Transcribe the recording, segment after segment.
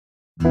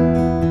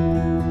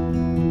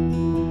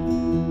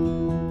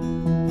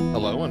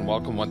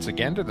welcome once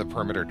again to the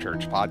Perimeter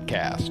Church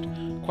podcast.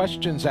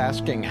 Questions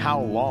asking how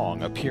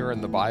long appear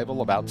in the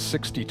Bible about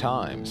 60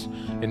 times.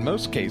 In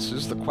most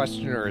cases, the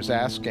questioner is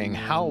asking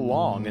how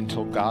long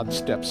until God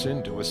steps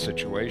into a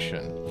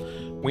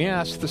situation. We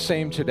ask the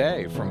same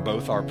today from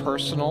both our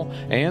personal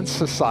and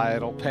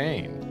societal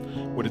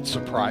pain. Would it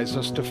surprise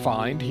us to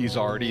find He's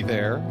already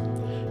there?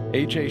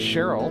 A.J.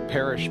 Sherrill,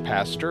 parish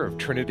pastor of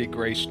Trinity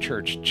Grace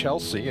Church,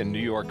 Chelsea in New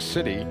York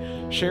City,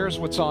 shares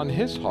what's on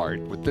his heart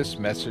with this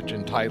message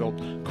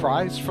entitled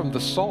Cries from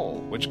the Soul,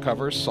 which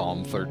covers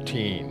Psalm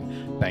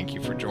 13. Thank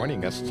you for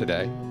joining us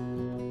today.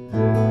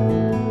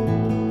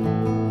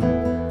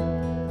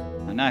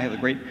 And now I have the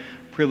great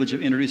privilege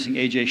of introducing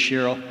A.J.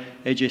 Sherrill.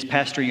 A.J. is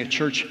pastoring a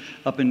church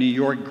up in New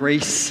York,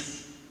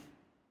 Grace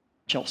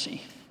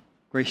Chelsea.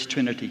 Grace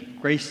Trinity,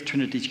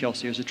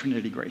 Chelsea. There's a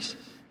Trinity Grace.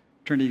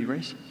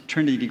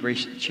 Trinity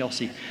Grace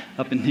Chelsea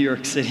up in New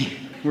York City.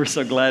 We're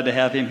so glad to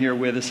have him here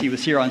with us. He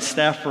was here on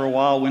staff for a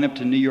while, went up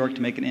to New York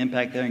to make an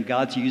impact there, and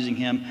God's using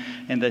him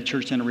and the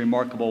church in a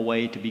remarkable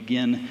way to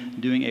begin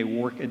doing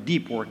a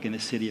deep work in the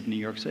city of New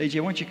York. So AJ,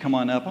 why don't you come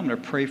on up? I'm going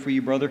to pray for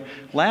you, brother.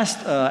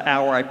 Last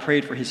hour I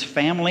prayed for his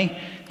family,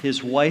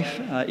 his wife,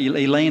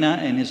 Elena,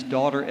 and his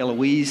daughter,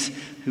 Eloise,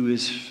 who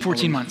is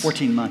 14 months.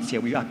 14 months,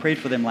 yeah. I prayed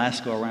for them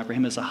last go around, for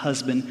him as a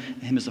husband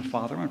and him as a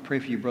father. I want to pray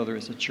for you, brother,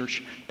 as a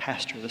church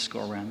pastor this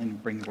go around,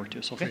 and bring the word to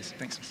us, okay? Please,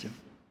 thanks.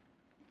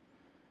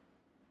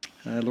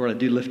 Lord, I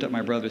do lift up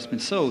my brother. It's been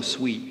so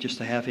sweet just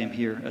to have him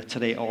here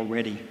today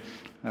already,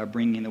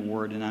 bringing the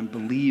word, and I'm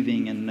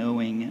believing and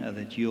knowing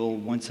that you'll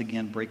once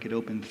again break it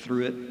open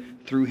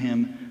through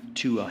him,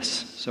 to us.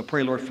 So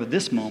pray, Lord, for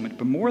this moment.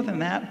 But more than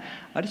that,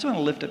 I just want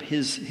to lift up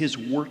his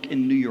work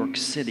in New York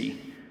City.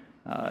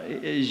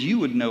 As you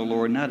would know,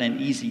 Lord, not an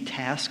easy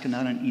task,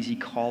 not an easy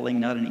calling,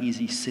 not an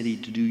easy city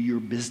to do your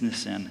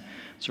business in.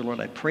 So, Lord,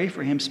 I pray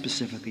for him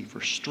specifically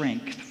for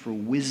strength, for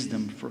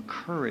wisdom, for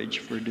courage,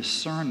 for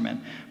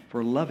discernment,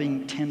 for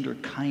loving, tender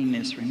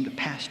kindness, for him to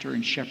pastor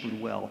and shepherd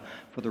well,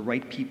 for the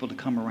right people to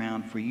come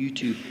around, for you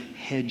to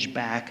hedge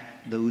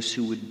back those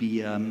who would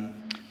be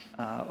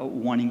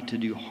wanting to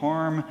do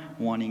harm,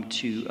 wanting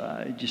to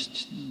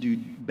just do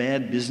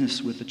bad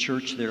business with the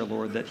church there,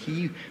 Lord, that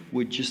he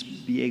would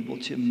just be able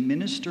to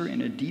minister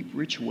in a deep,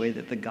 rich way,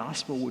 that the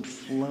gospel would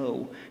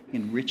flow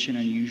in rich and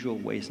unusual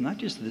ways, not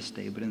just this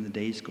day, but in the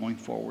days going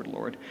forward,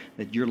 Lord,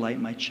 that your light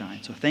might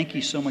shine. So thank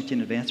you so much in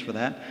advance for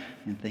that,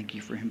 and thank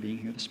you for him being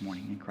here this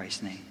morning. In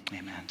Christ's name,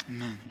 amen.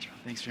 Amen.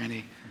 Thanks,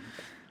 Randy.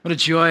 What a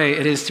joy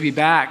it is to be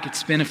back.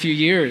 It's been a few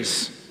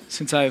years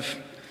since I've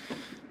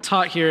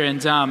taught here,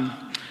 and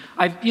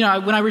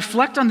when I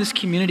reflect on this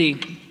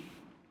community,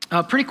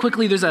 pretty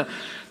quickly, there's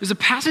a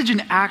passage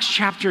in Acts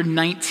chapter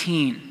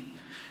 19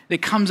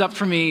 that comes up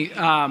for me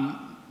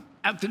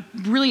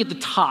really at the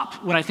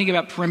top when I think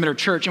about Perimeter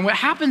Church. And what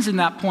happens in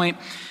that point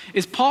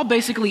is Paul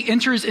basically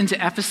enters into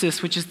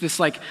Ephesus, which is this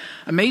like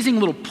amazing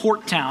little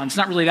port town. It's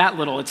not really that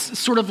little. It's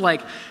sort of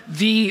like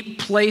the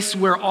place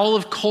where all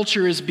of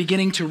culture is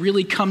beginning to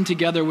really come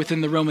together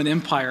within the Roman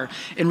Empire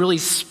and really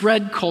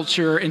spread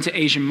culture into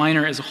Asia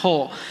Minor as a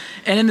whole.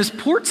 And in this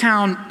port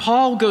town,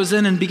 Paul goes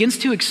in and begins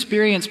to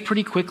experience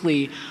pretty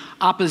quickly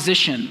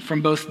opposition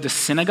from both the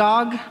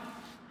synagogue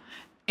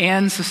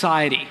and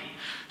society.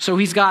 So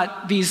he's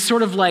got these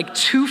sort of like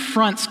two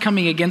fronts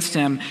coming against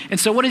him. And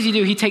so what does he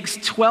do? He takes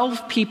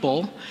 12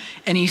 people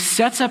and he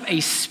sets up a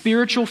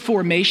spiritual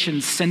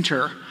formation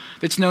center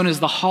that's known as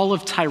the Hall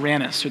of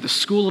Tyrannus, or the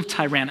School of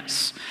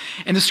Tyrannus.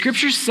 And the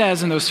scripture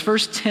says in those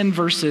first 10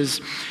 verses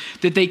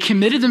that they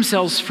committed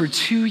themselves for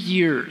 2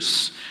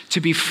 years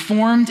to be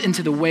formed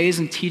into the ways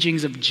and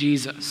teachings of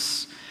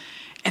Jesus.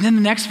 And then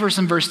the next verse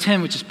in verse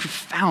 10, which is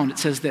profound, it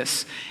says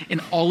this: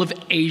 "And all of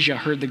Asia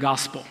heard the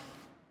gospel."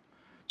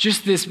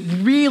 Just this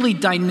really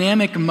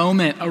dynamic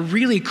moment, a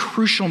really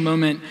crucial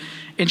moment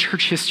in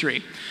church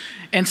history.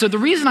 And so the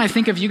reason I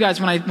think of you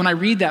guys when I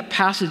read that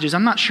passage is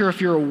I'm not sure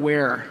if you're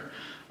aware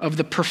of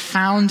the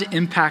profound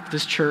impact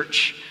this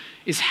church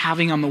is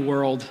having on the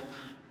world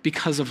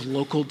because of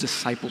local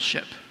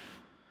discipleship.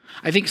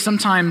 I think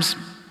sometimes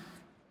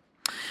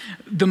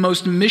the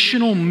most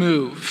missional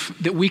move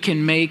that we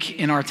can make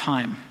in our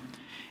time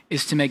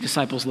is to make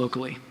disciples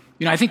locally.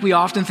 You know, I think we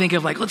often think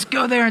of like, let's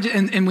go there,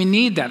 and we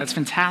need that. It's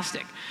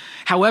fantastic.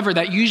 However,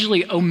 that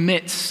usually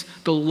omits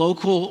the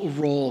local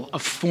role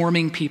of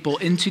forming people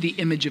into the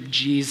image of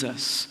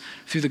Jesus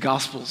through the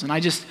Gospels. And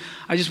I just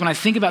when I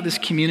think about this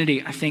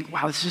community, I think,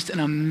 wow, it's just an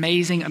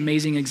amazing,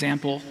 amazing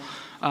example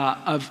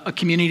of a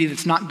community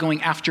that's not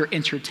going after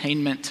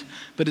entertainment,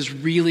 but is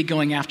really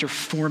going after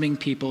forming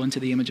people into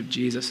the image of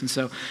Jesus. And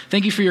so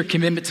thank you for your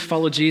commitment to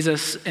follow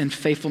Jesus and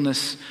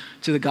faithfulness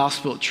to the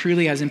gospel. It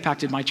truly has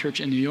impacted my church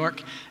in New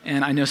York,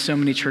 and I know so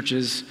many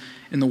churches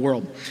in the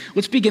world.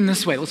 Let's begin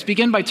this way. Let's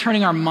begin by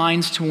turning our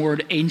minds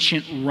toward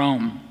ancient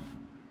Rome.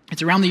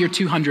 It's around the year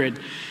 200,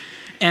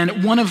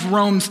 and one of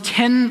Rome's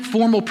 10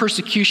 formal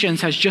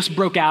persecutions has just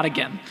broke out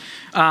again.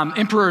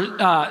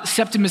 Emperor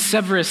Septimus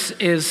Severus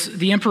is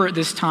the emperor at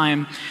this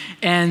time,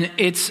 and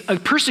it's a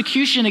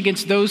persecution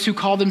against those who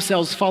call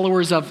themselves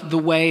followers of the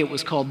way, it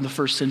was called in the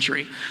first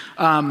century.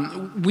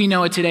 We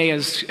know it today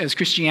as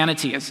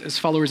Christianity, as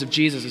followers of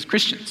Jesus, as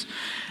Christians.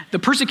 The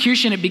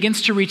persecution, it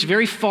begins to reach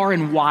very far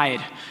and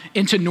wide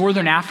into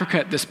northern Africa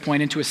at this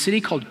point, into a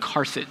city called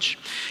Carthage.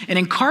 And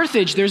in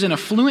Carthage, there's an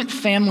affluent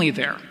family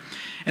there,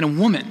 and a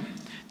woman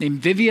named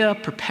Vivia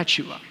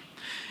Perpetua.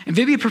 And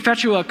Vivia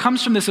Perpetua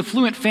comes from this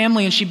affluent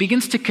family, and she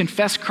begins to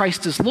confess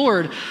Christ as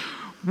Lord,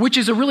 which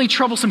is a really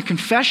troublesome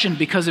confession,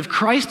 because if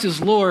Christ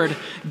is Lord,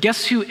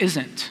 guess who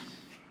isn't?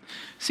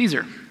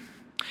 Caesar.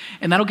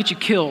 And that'll get you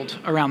killed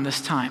around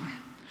this time.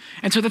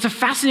 And so that's a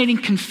fascinating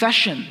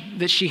confession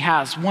that she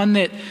has, one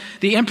that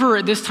the emperor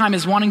at this time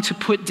is wanting to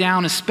put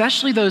down,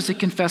 especially those that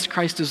confess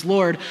Christ as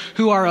Lord,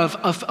 who are of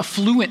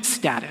affluent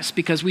status,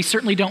 because we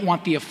certainly don't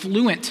want the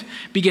affluent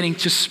beginning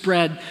to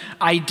spread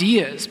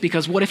ideas,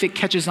 because what if it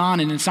catches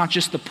on and it's not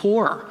just the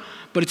poor,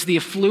 but it's the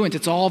affluent,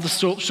 it's all the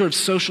sort of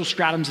social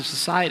stratums of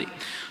society.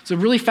 It's a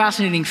really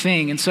fascinating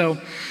thing. And so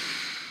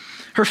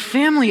her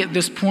family at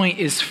this point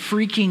is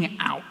freaking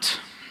out,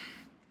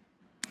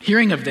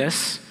 hearing of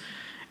this,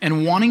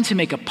 and wanting to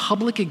make a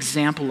public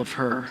example of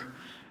her.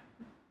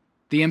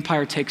 The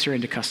empire takes her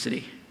into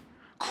custody.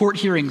 Court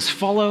hearings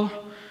follow,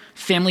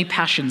 family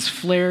passions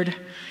flared,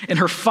 and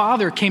her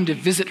father came to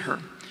visit her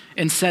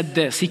and said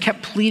this. He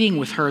kept pleading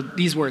with her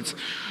these words,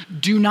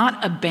 "Do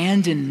not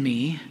abandon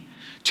me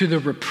to the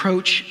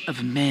reproach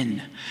of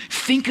men.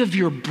 Think of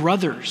your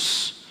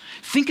brothers.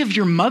 Think of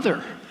your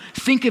mother.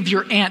 Think of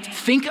your aunt.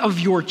 Think of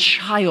your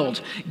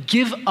child.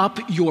 Give up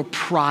your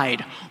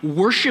pride.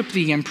 Worship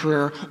the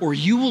emperor, or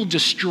you will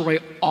destroy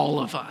all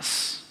of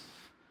us."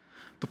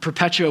 But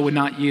Perpetua would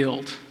not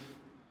yield.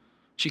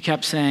 She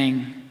kept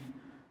saying,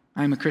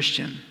 "I am a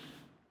Christian."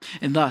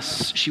 And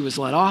thus she was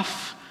led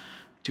off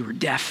to her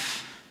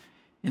death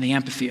in the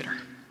amphitheater.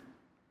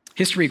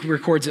 History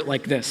records it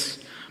like this.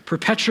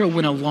 Perpetua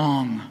went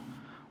along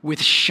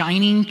with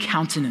shining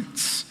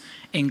countenance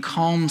and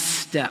calm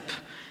step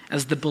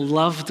as the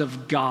beloved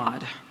of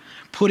God,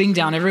 putting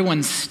down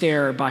everyone's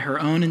stare by her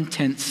own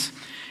intense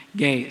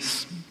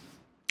gaze.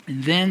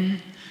 And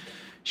then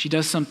she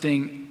does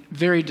something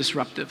very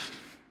disruptive.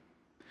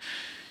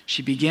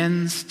 She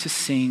begins to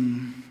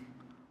sing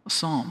a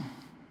psalm.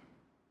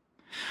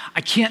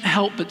 I can't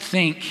help but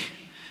think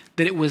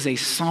that it was a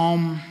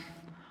psalm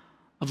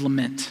of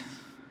lament.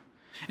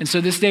 And so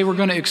this day we're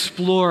going to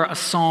explore a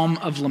psalm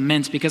of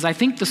lament, because I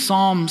think the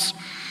Psalms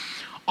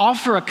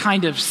offer a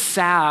kind of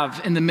salve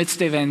in the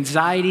midst of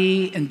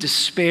anxiety and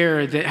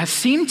despair that has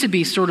seemed to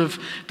be sort of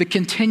the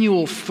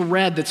continual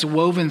thread that's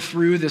woven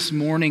through this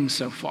morning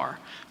so far.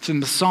 From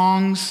the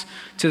songs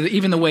to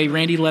even the way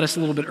Randy led us a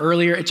little bit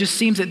earlier, it just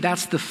seems that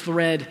that's the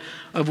thread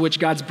of which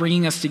God's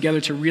bringing us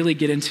together to really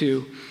get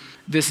into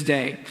this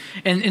day.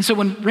 And so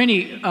when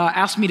Randy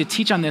asked me to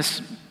teach on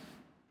this,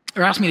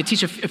 or asked me to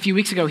teach a few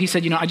weeks ago, he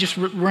said, I just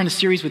run a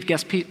series with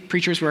guest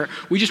preachers where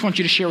we just want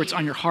you to share what's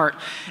on your heart.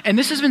 And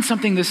this has been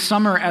something this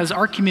summer, as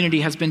our community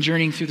has been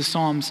journeying through the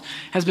Psalms,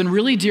 has been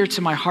really dear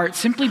to my heart,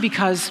 simply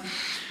because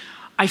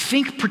I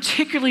think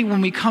particularly when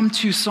we come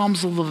to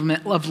Psalms of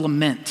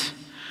lament,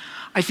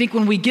 I think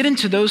when we get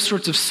into those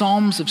sorts of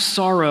Psalms of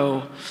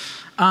sorrow,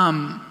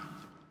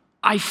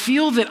 I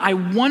feel that I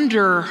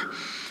wonder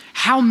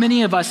how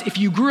many of us, if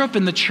you grew up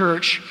in the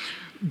church,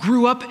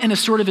 grew up in a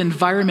sort of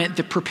environment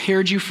that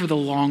prepared you for the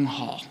long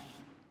haul.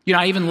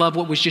 I even love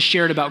what was just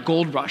shared about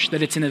Gold Rush,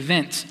 that it's an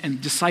event,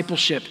 and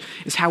discipleship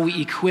is how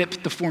we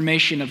equip the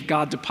formation of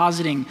God,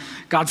 depositing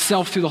God's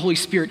self through the Holy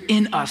Spirit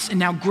in us, and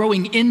now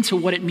growing into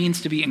what it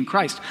means to be in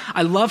Christ.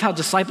 I love how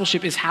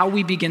discipleship is how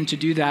we begin to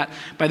do that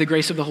by the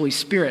grace of the Holy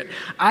Spirit.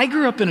 I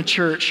grew up in a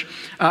church,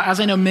 as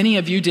I know many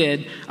of you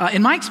did,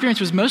 and my experience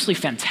was mostly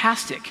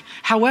fantastic.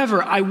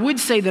 However, I would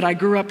say that I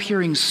grew up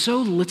hearing so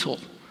little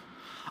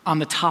on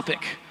the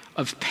topic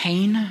of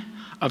pain,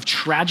 of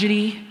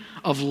tragedy,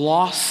 of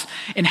loss,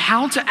 and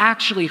how to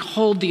actually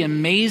hold the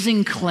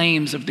amazing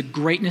claims of the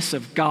greatness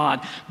of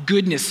God,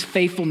 goodness,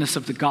 faithfulness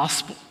of the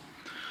gospel,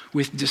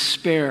 with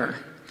despair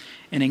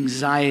and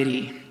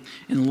anxiety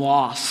and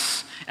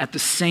loss at the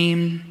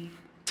same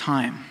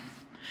time.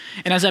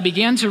 And as I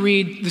began to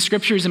read the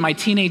scriptures in my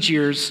teenage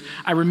years,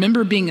 I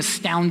remember being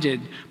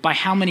astounded by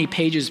how many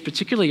pages,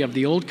 particularly of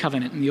the Old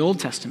Covenant and the Old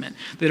Testament,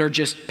 that are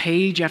just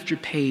page after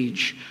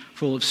page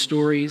full of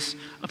stories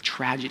of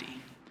tragedy.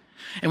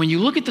 And when you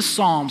look at the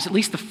Psalms, at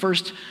least the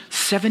first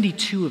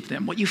 72 of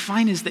them, what you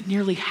find is that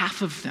nearly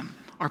half of them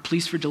are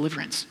pleas for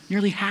deliverance.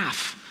 Nearly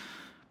half.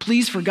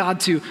 Pleas for God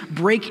to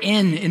break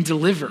in and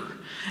deliver.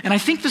 And I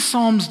think the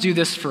Psalms do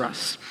this for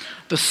us.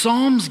 The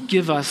Psalms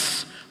give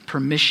us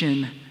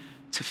permission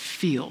to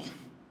feel.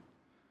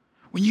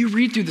 When you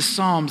read through the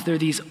Psalms, there are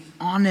these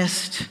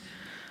honest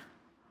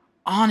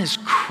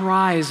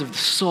cries of the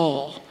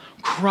soul,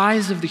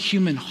 cries of the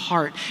human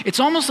heart. It's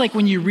almost like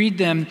when you read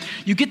them,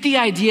 you get the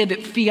idea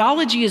that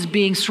theology is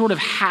being sort of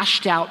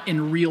hashed out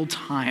in real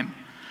time.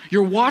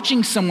 You're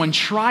watching someone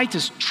try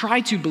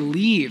to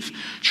believe,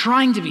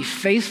 trying to be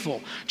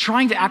faithful,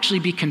 trying to actually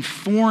be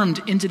conformed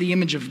into the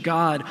image of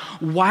God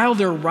while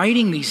they're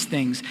writing these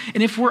things.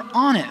 And if we're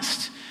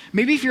honest,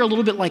 maybe if you're a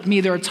little bit like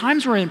me, there are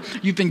times where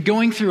you've been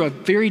going through a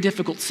very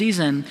difficult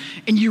season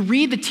and you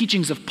read the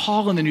teachings of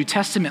Paul in the New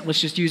Testament,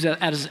 let's just use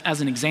that as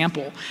an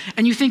example,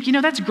 and you think,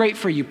 that's great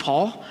for you,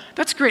 Paul.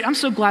 That's great. I'm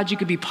so glad you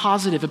could be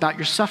positive about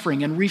your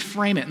suffering and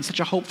reframe it in such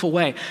a hopeful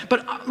way.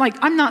 But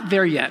I'm not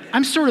there yet.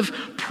 I'm sort of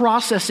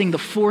processing the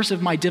force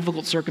of my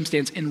difficult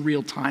circumstance in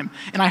real time,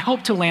 and I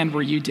hope to land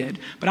where you did,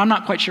 but I'm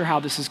not quite sure how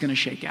this is going to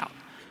shake out.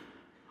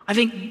 I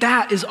think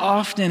that is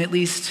often, at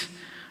least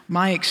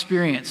my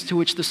experience, to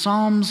which the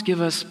Psalms give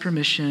us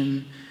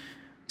permission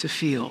to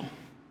feel.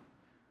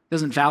 It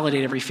doesn't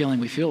validate every feeling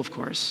we feel, of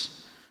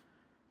course.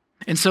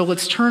 And so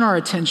let's turn our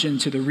attention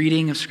to the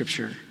reading of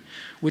Scripture,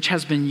 which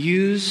has been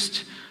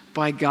used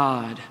by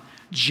God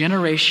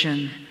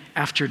generation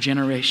after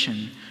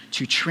generation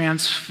to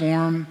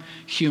transform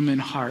human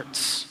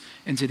hearts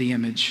into the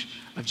image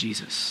of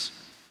Jesus.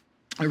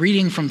 A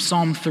reading from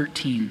Psalm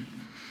 13.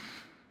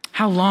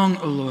 How long,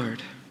 O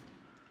Lord,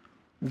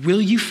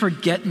 will you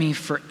forget me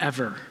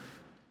forever?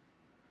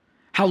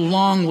 How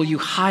long will you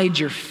hide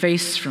your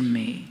face from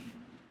me?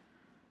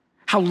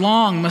 How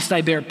long must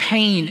I bear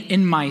pain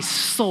in my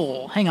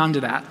soul? Hang on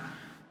to that.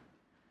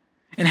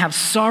 And have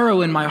sorrow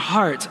in my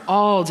heart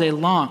all day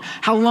long.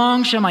 How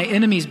long shall my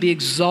enemies be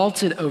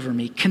exalted over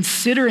me?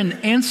 Consider and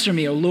answer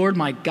me, O Lord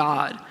my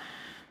God.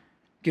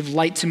 Give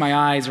light to my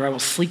eyes, or I will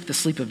sleep the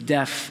sleep of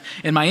death.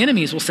 And my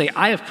enemies will say,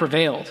 I have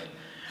prevailed.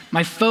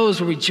 My foes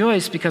will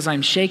rejoice because I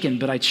am shaken,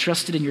 but I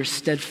trusted in your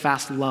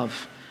steadfast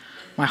love.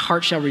 My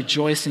heart shall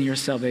rejoice in your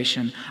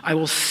salvation. I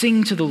will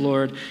sing to the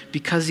Lord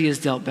because he has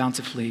dealt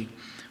bountifully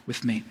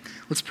with me.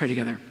 Let's pray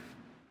together.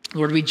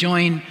 Lord, we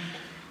join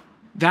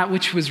that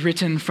which was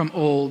written from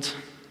old,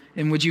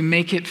 and would you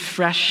make it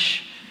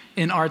fresh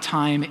in our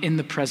time, in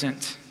the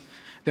present,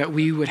 that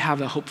we would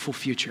have a hopeful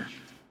future.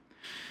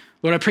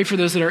 Lord, I pray for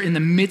those that are in the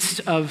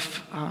midst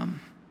of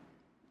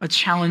a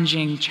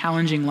challenging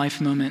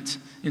life moment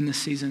in this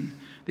season,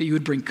 that you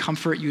would bring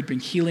comfort, you would bring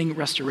healing,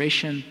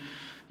 restoration,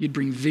 you'd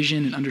bring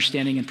vision and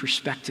understanding and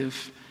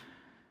perspective,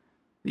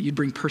 that you'd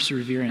bring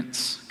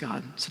perseverance,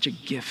 God, such a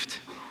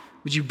gift.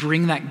 Would you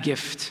bring that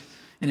gift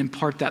and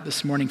impart that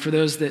this morning for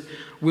those that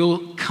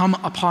will come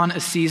upon a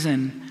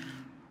season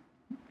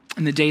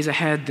in the days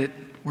ahead that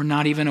we're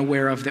not even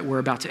aware of that we're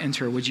about to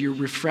enter? Would you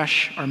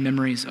refresh our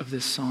memories of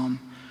this psalm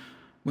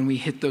when we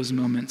hit those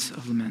moments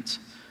of lament?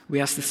 We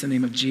ask this in the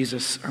name of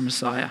Jesus, our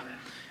Messiah.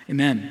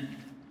 Amen.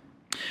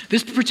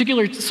 This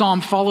particular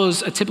psalm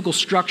follows a typical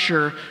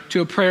structure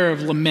to a prayer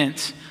of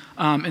lament.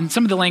 And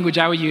some of the language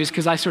I would use,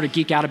 because I sort of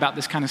geek out about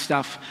this kind of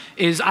stuff,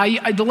 is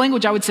the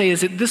language I would say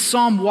is that this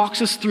psalm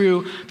walks us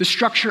through the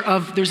structure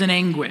of there's an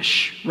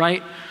anguish,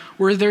 right?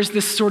 Where there's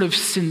this sort of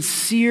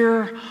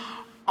sincere,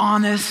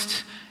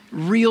 honest,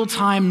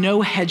 real-time,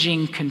 no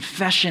hedging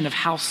confession of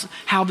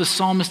how the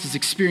psalmist is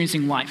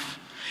experiencing life.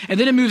 And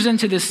then it moves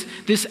into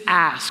this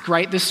ask,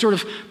 right? This sort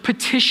of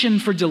petition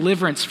for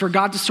deliverance, for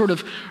God to sort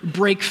of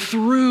break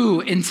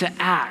through into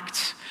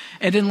act.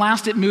 And then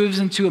last, it moves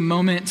into a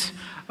moment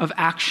of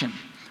action,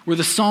 where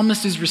the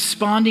psalmist is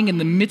responding in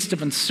the midst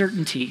of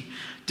uncertainty,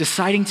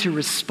 deciding to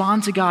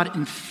respond to God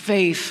in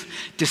faith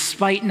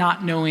despite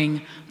not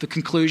knowing the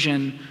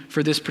conclusion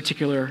for this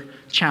particular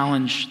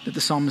challenge that the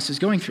psalmist is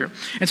going through.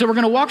 And so we're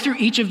going to walk through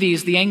each of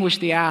these, the anguish,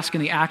 the ask,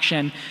 and the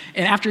action.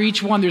 And after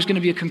each one, there's going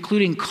to be a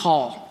concluding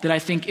call that I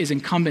think is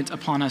incumbent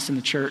upon us in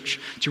the church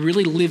to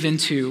really live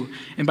into,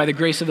 and by the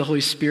grace of the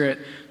Holy Spirit,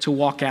 to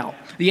walk out.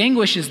 The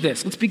anguish is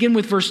this. Let's begin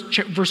with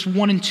verse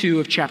 1 and 2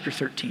 of chapter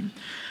 13.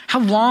 How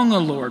long, O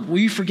Lord, will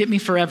you forget me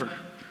forever?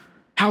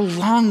 How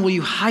long will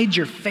you hide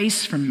your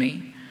face from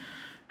me?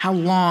 How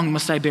long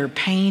must I bear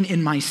pain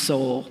in my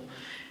soul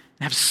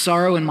and have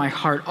sorrow in my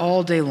heart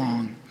all day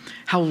long?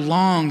 How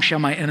long shall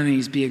my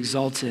enemies be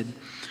exalted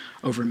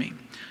over me?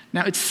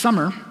 Now, it's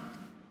summer,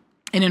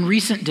 and in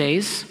recent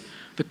days,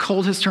 the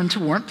cold has turned to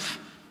warmth,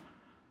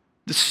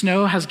 the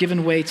snow has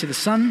given way to the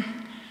sun,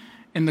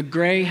 and the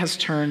gray has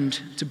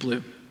turned to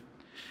blue.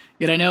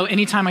 Yet I know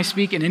anytime I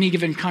speak in any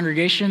given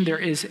congregation, there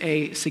is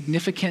a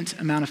significant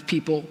amount of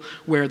people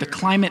where the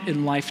climate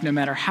in life, no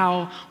matter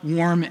how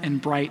warm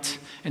and bright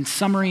and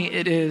summery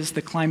it is,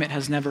 the climate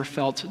has never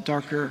felt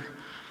darker,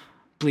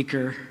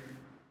 bleaker,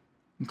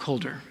 and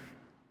colder.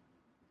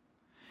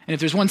 And if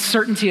there's one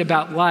certainty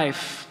about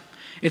life,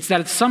 it's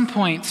that at some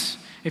point,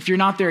 if you're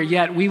not there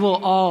yet, we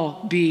will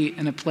all be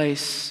in a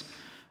place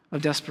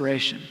of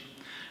desperation.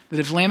 That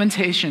if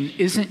lamentation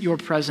isn't your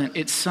present,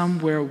 it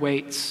somewhere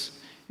waits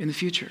in the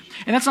future.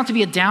 And that's not to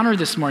be a downer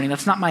this morning.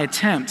 That's not my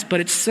attempt, but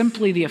it's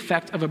simply the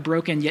effect of a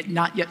broken yet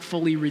not yet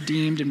fully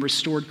redeemed and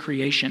restored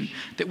creation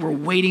that we're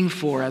waiting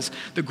for, as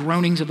the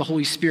groanings of the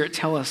Holy Spirit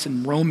tell us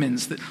in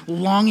Romans, that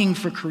longing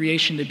for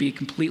creation to be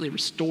completely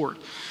restored.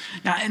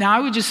 Now I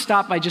would just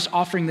stop by just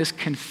offering this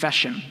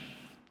confession.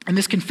 And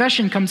this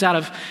confession comes out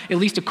of at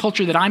least a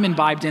culture that I'm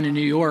imbibed in New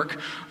York.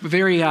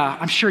 Very,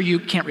 I'm sure you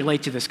can't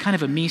relate to this, kind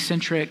of a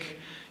me-centric,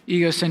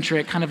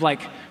 egocentric, kind of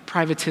like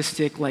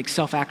privatistic, like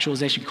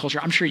self-actualization culture.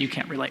 I'm sure you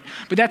can't relate,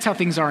 but that's how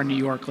things are in New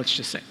York, let's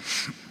just say.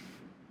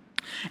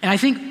 And I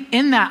think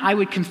in that I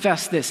would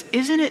confess this: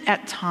 isn't it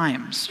at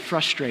times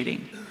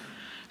frustrating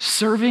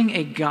serving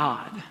a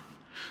God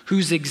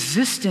whose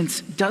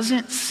existence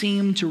doesn't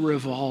seem to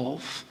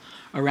revolve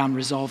around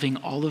resolving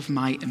all of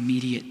my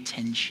immediate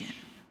tension?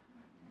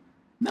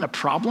 Isn't that a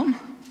problem?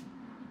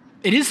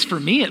 It is for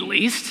me, at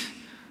least,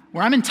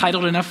 where I'm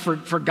entitled enough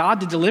for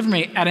God to deliver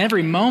me at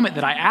every moment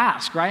that I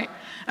ask, right?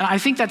 And I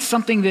think that's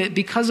something that,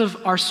 because of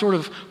our sort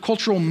of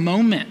cultural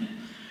moment,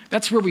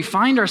 that's where we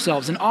find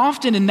ourselves. And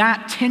often in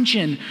that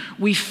tension,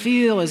 we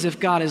feel as if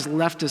God has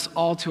left us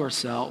all to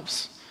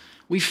ourselves.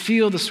 We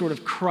feel the sort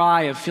of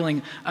cry of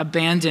feeling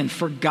abandoned,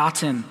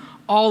 forgotten,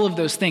 all of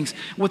those things.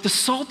 What the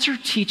Psalter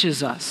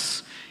teaches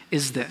us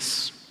is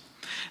this: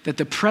 that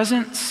the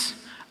presence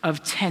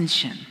of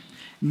tension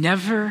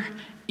never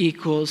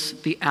equals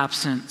the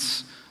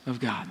absence of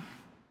God.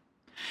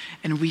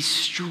 And we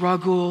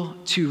struggle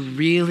to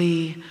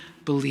really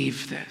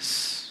believe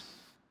this.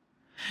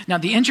 Now,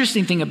 the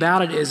interesting thing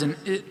about it is,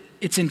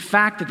 it's in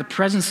fact that the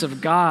presence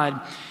of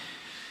God,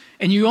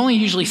 and you only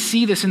usually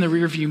see this in the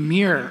rearview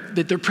mirror,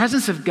 that the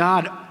presence of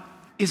God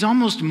is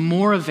almost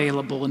more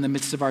available in the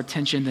midst of our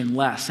tension than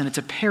less, and it's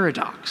a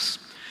paradox.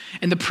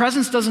 And the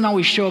presence doesn't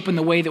always show up in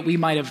the way that we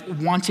might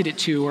have wanted it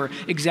to, or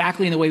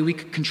exactly in the way we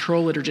could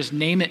control it or just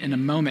name it in a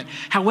moment.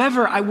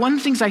 However, one of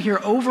the things I hear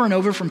over and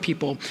over from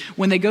people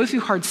when they go through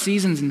hard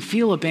seasons and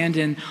feel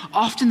abandoned,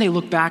 often they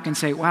look back and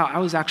say, wow, I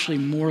was actually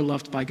more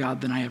loved by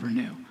God than I ever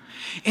knew.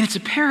 And it's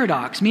a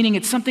paradox, meaning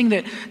it's something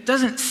that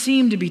doesn't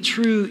seem to be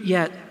true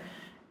yet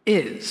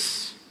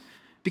is.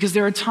 Because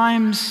there are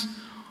times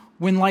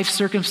when life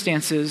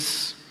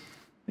circumstances,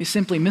 they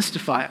simply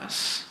mystify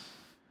us.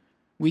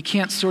 We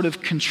can't sort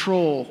of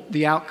control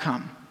the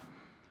outcome.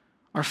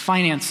 Our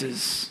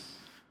finances,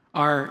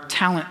 our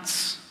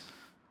talents,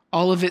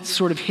 all of it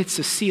sort of hits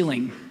a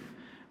ceiling.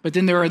 But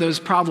then there are those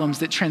problems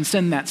that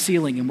transcend that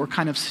ceiling, and we're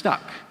kind of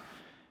stuck.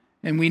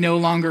 And we no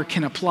longer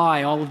can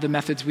apply all of the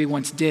methods we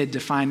once did to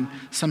find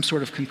some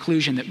sort of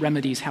conclusion that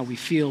remedies how we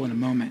feel in a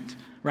moment,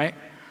 right?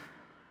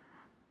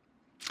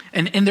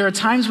 And there are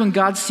times when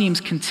God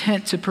seems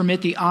content to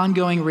permit the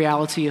ongoing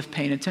reality of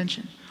pain and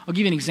tension. I'll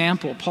give you an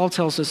example. Paul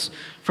tells us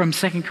from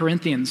 2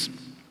 Corinthians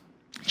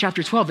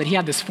chapter 12 that he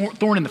had this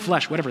thorn in the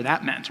flesh, whatever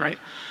that meant, right?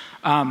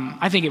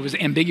 I think it was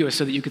ambiguous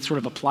so that you could sort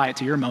of apply it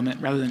to your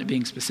moment rather than it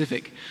being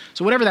specific.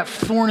 So whatever that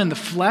thorn in the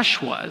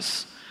flesh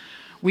was,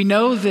 we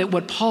know that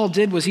what Paul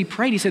did was he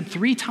prayed. He said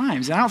 3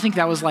 times. And I don't think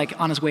that was like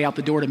on his way out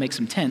the door to make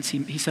some tents.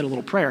 He said a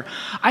little prayer.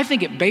 I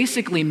think it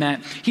basically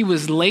meant he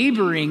was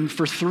laboring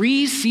for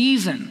 3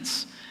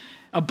 seasons,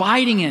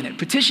 abiding in it,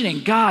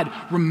 petitioning God,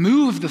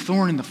 remove the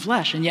thorn in the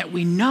flesh. And yet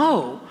we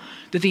know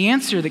that the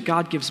answer that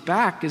God gives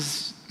back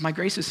is, my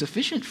grace is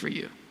sufficient for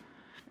you.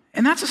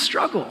 And that's a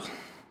struggle.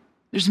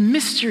 There's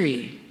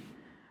mystery.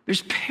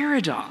 There's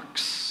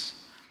paradox.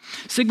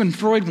 Sigmund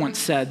Freud once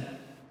said,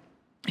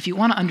 if you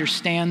want to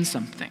understand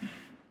something,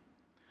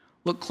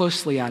 look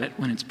closely at it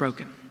when it's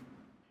broken.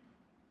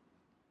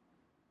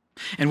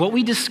 And what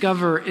we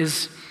discover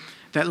is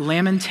that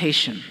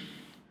lamentation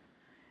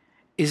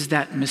is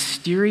that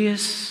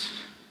mysterious,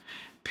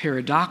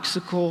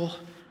 paradoxical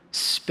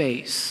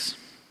space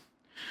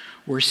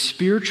where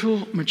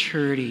spiritual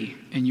maturity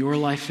in your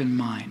life and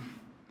mine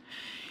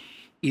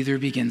either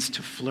begins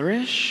to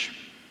flourish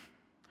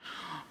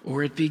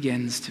or it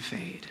begins to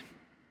fade.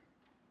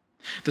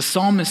 The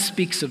psalmist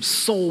speaks of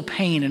soul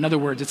pain. In other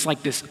words, it's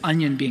like this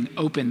onion being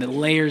opened, the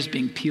layers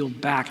being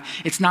peeled back.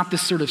 It's not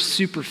this sort of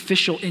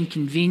superficial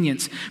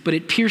inconvenience, but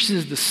it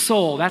pierces the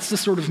soul. That's the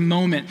sort of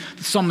moment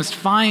the psalmist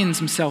finds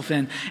himself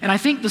in. And I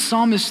think the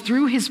psalmist,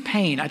 through his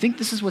pain, I think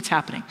this is what's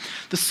happening.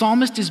 The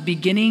psalmist is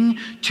beginning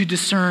to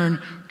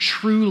discern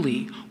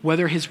truly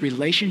whether his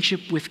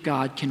relationship with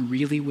God can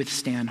really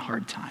withstand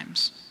hard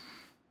times.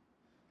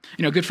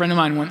 You know, a good friend of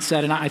mine once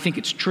said, and I think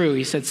it's true,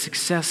 he said,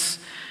 success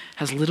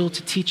has little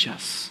to teach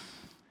us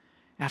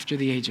after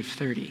the age of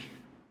 30.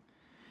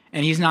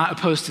 And he's not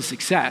opposed to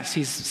success.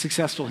 He's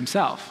successful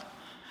himself.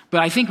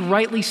 But I think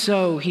rightly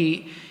so,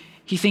 he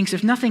thinks,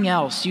 if nothing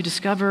else, you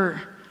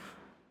discover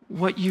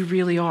what you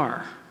really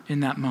are in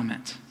that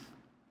moment.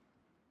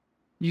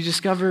 You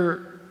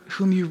discover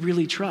whom you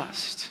really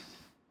trust.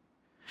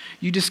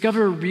 You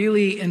discover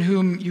really in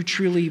whom you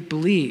truly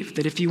believe.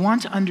 That if you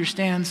want to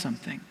understand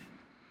something,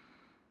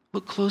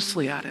 look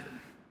closely at it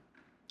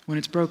when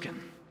it's broken.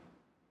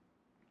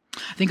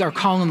 I think our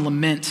call and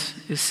lament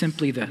is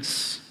simply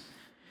this,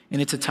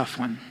 and it's a tough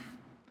one.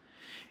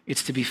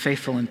 It's to be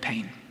faithful in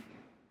pain.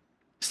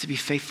 It's to be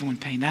faithful in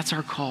pain. That's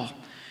our call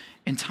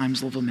in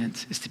times of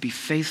lament, is to be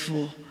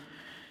faithful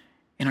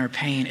in our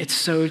pain. It's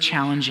so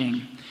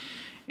challenging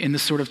in the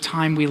sort of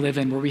time we live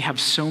in where we have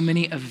so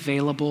many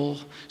available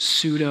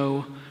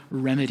pseudo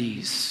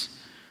remedies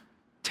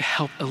to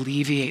help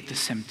alleviate the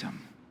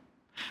symptom.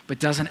 but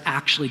doesn't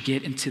actually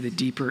get into the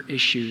deeper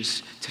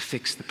issues to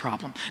fix the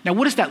problem. Now,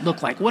 what does that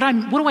look like? What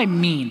do I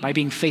mean by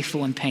being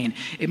faithful in pain?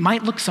 It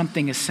might look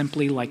something as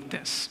simply like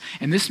this.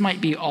 And this might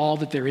be all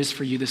that there is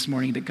for you this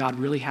morning, that God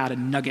really had a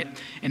nugget.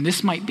 And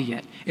this might be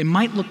it. It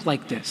might look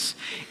like this.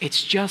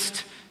 It's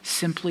just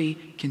simply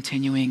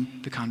continuing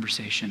the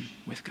conversation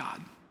with God.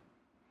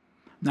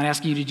 I'm not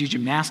asking you to do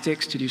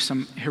gymnastics, to do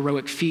some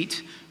heroic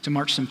feat, to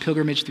march some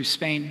pilgrimage through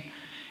Spain.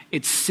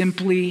 It's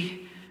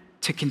simply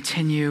to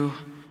continue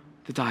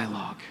the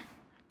dialogue,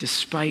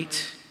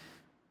 despite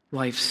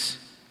life's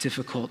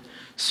difficult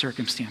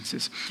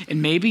circumstances.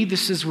 And maybe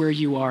this is where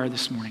you are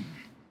this morning,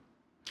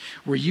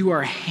 where you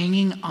are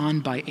hanging on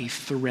by a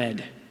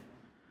thread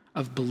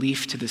of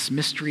belief to this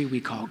mystery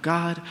we call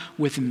God,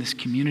 within this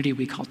community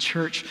we call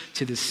church,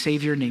 to this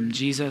Savior named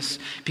Jesus,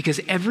 because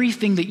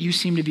everything that you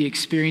seem to be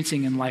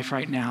experiencing in life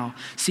right now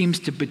seems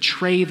to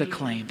betray the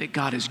claim that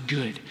God is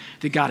good,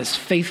 that God is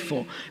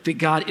faithful, that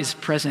God is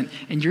present,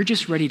 and you're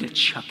just ready to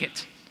chuck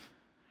it.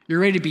 You're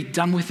ready to be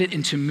done with it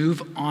and to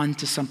move on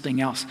to something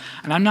else.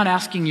 And I'm not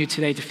asking you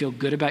today to feel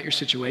good about your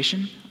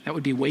situation. That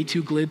would be way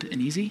too glib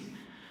and easy.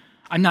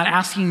 I'm not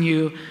asking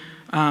you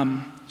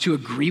to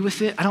agree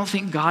with it. I don't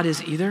think God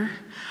is either.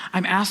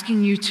 I'm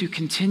asking you to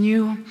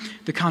continue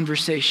the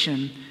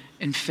conversation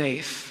in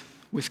faith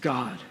with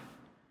God,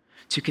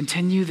 to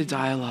continue the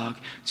dialogue,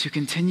 to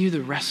continue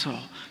the wrestle,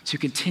 to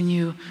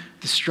continue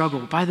the struggle.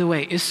 By the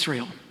way,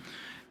 Israel,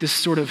 this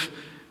sort of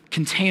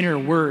container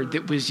word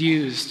that was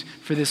used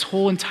for this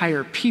whole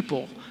entire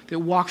people that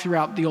walked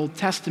throughout the Old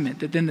Testament,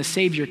 that then the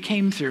Savior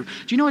came through.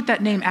 Do you know what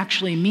that name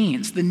actually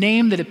means? The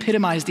name that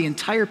epitomized the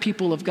entire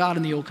people of God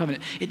in the Old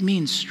Covenant. It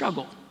means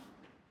struggle.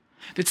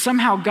 That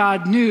somehow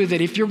God knew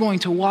that if you're going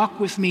to walk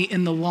with me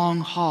in the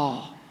long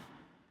haul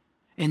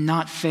and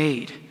not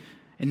fade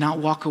and not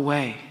walk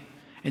away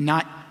and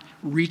not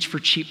reach for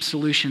cheap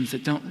solutions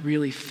that don't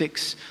really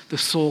fix the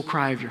soul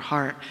cry of your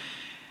heart,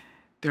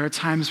 there are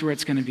times where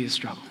it's going to be a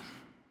struggle.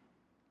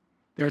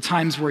 There are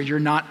times where you're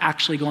not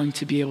actually going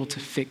to be able to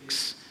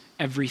fix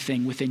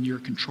everything within your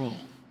control.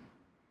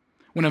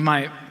 One of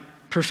my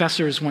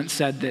professors once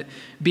said that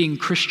being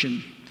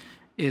Christian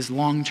is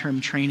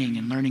long-term training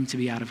and learning to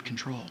be out of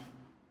control.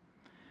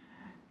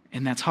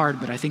 And that's hard,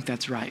 but I think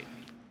that's right.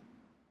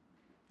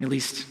 At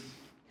least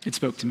it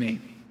spoke to me.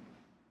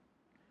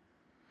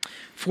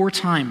 4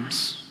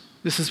 times,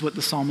 this is what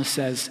the psalmist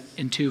says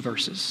in 2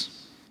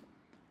 verses.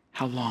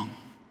 How long?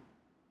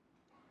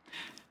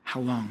 How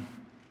long?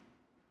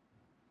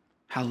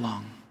 How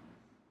long?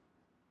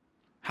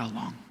 How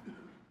long?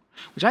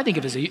 Which I think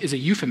of as a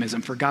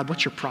euphemism for God,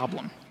 what's your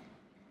problem?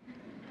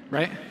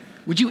 Right?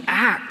 Would you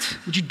act?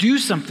 Would you do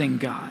something,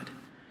 God?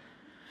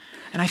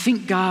 And I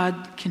think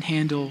God can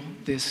handle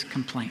this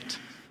complaint.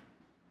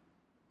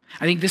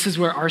 I think this is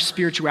where our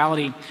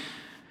spirituality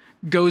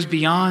goes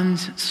beyond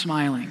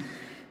smiling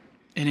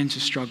and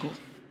into struggle.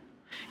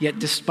 Yet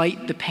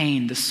despite the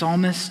pain, the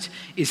psalmist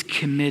is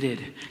committed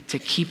to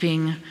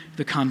keeping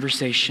the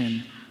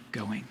conversation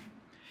going.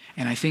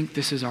 And I think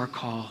this is our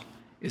call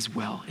as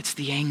well. It's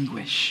the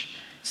anguish.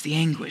 It's the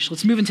anguish.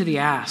 Let's move into the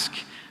ask.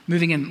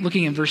 Looking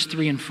in verse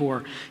 3 and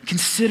 4.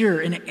 Consider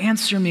and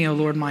answer me, O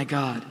Lord my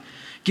God.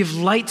 Give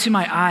light to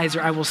my eyes,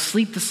 or I will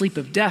sleep the sleep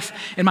of death,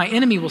 and my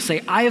enemy will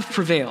say, I have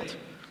prevailed.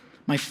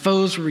 My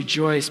foes will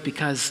rejoice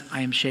because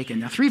I am shaken.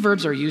 Now, 3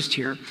 verbs are used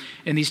here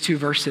in these 2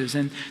 verses.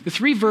 And the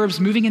 3 verbs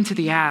moving into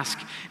the ask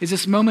is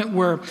this moment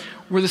where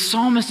the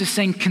psalmist is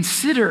saying,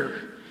 consider.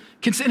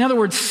 In other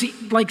words,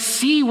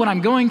 see what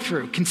I'm going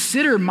through.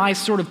 Consider my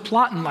sort of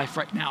plot in life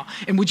right now.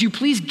 And would you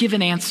please give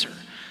an answer?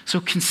 So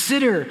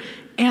consider,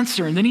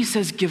 answer. And then he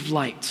says, give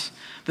light.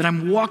 That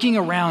I'm walking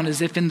around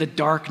as if in the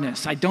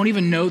darkness. I don't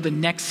even know the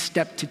next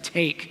step to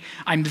take.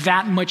 I'm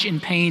that much in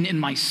pain in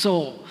my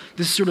soul.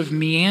 This sort of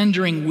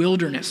meandering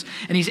wilderness.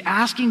 And he's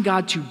asking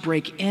God to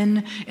break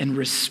in and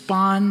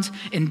respond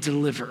and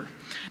deliver.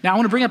 Now I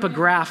want to bring up a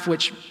graph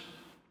which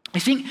I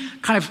think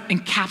kind of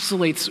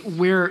encapsulates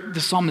where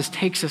the psalmist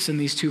takes us in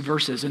these 2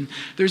 verses. And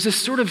there's this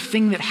sort of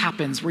thing that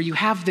happens where you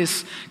have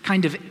this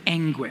kind of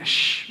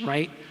anguish,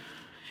 right?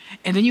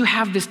 And then you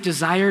have this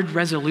desired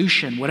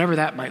resolution, whatever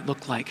that might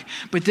look like.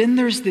 But then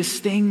there's this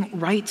thing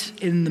right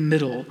in the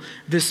middle,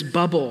 this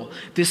bubble,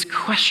 this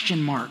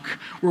question mark,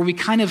 where we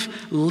kind of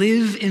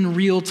live in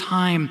real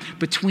time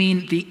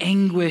between the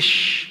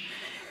anguish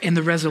and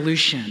the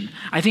resolution.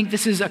 I think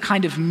this is a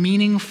kind of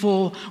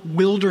meaningful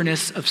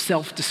wilderness of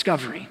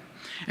self-discovery.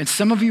 And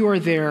some of you are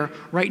there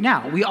right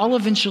now. We all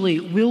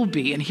eventually will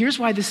be. And here's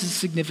why this is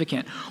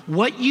significant.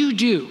 What you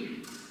do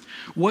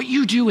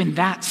in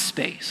that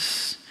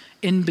space,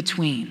 in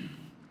between,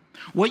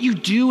 what you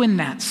do in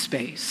that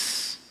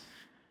space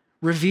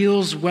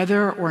reveals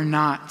whether or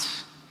not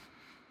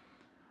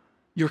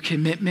your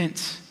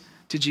commitment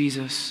to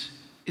Jesus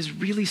is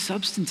really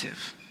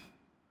substantive,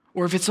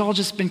 or if it's all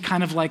just been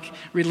kind of like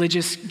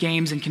religious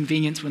games and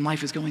convenience when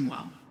life is going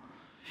well.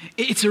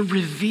 It's a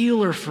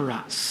revealer for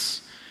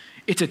us.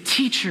 It's a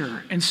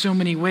teacher in so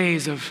many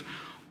ways of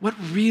What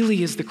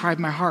really is the cry of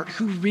my heart?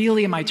 Who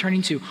really am I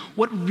turning to?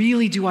 What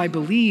really do I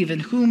believe?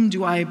 And whom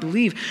do I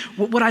believe?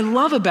 What I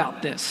love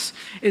about this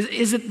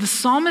is that the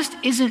psalmist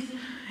isn't,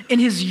 in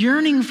his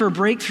yearning for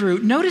breakthrough,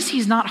 notice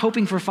he's not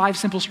hoping for 5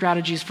 simple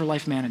strategies for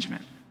life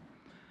management.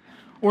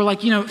 Or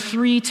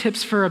 3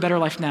 tips for a better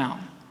life now.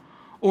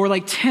 Or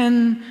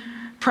 10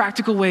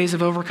 practical ways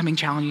of overcoming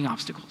challenging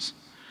obstacles.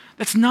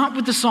 That's not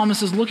what the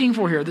psalmist is looking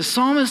for here. The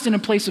psalmist, in a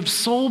place of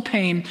soul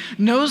pain,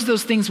 knows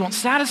those things won't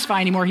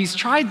satisfy anymore. He's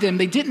tried them,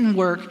 they didn't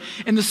work,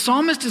 and the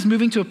psalmist is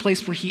moving to a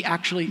place where he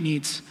actually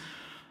needs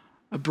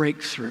a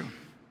breakthrough.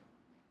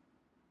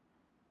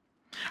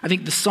 I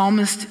think the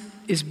psalmist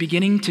is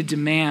beginning to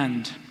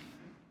demand,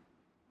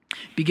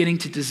 beginning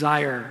to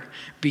desire,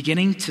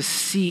 beginning to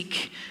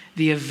seek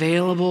the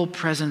available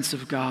presence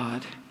of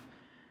God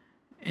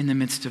in the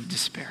midst of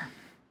despair.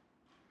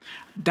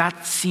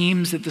 That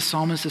seems that the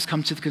psalmist has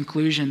come to the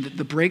conclusion that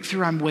the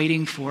breakthrough I'm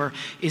waiting for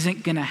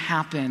isn't going to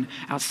happen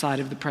outside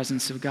of the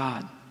presence of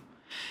God.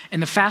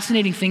 And the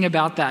fascinating thing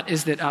about that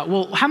is that,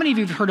 how many of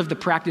you have heard of the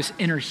practice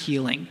inner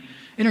healing?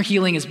 Inner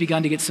healing has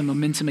begun to get some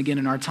momentum again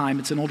in our time.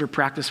 It's an older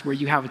practice where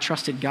you have a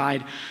trusted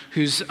guide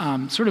who's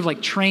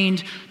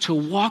trained to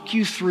walk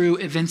you through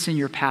events in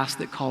your past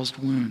that caused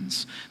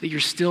wounds, that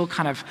you're still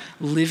kind of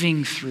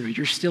living through.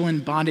 You're still in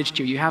bondage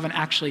to. You haven't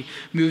actually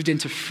moved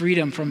into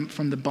freedom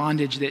from the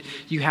bondage that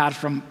you had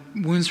from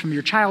wounds from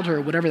your childhood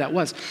or whatever that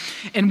was.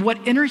 And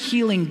what inner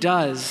healing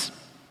does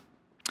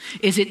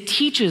is it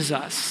teaches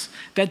us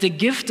that the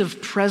gift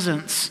of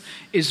presence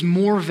is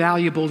more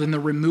valuable than the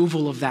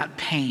removal of that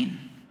pain.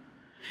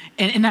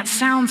 And that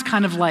sounds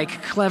kind of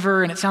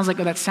clever, and it sounds like,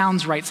 that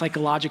sounds right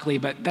psychologically,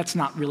 but that's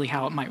not really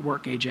how it might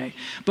work, AJ.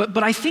 But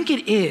I think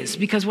it is,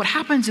 because what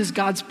happens is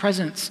God's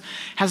presence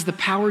has the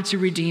power to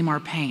redeem our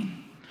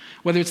pain,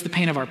 whether it's the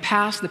pain of our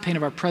past, the pain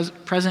of our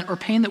present, or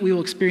pain that we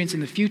will experience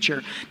in the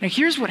future. Now,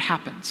 here's what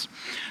happens.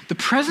 The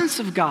presence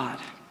of God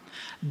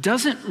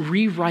doesn't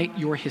rewrite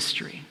your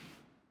history,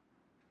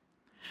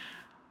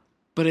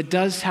 but it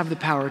does have the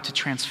power to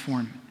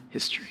transform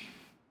history.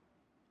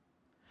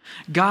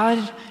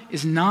 God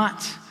is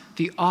not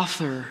the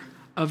author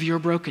of your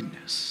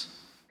brokenness,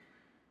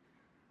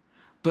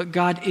 but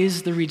God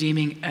is the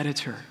redeeming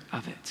editor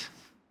of it.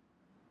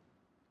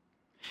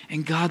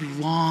 And God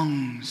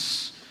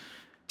longs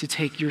to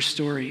take your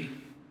story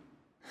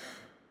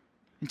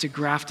and to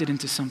graft it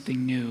into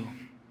something new,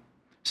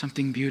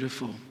 something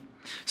beautiful,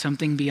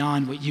 something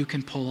beyond what you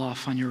can pull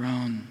off on your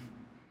own.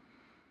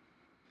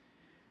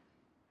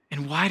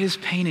 And why does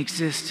pain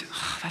exist?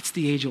 That's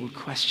the age-old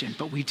question,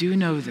 but we do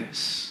know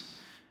this.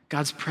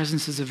 God's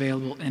presence is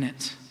available in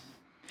it.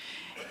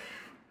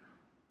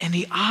 And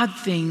the odd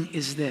thing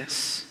is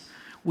this.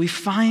 We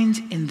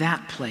find in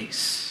that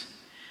place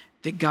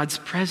that God's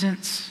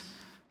presence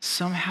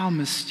somehow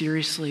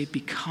mysteriously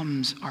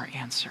becomes our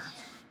answer.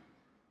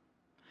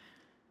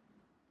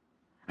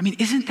 I mean,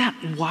 isn't that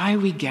why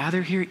we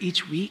gather here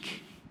each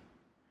week?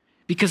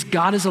 Because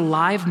God is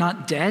alive,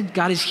 not dead.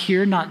 God is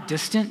here, not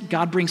distant.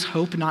 God brings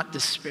hope, not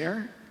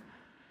despair.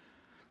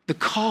 The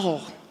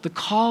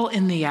call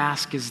in the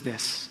ask is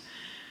this: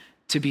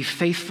 to be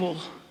faithful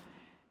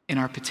in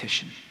our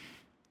petition,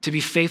 to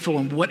be faithful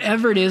in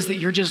whatever it is that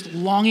you're just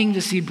longing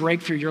to see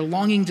breakthrough. You're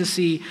longing to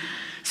see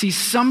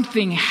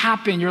something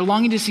happen. You're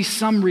longing to see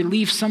some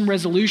relief, some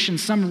resolution,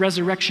 some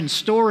resurrection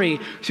story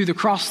through the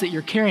cross that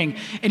you're carrying.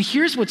 And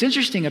here's what's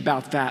interesting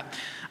about that.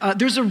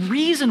 There's a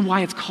reason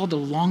why it's called a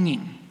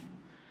longing,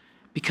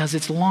 because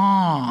it's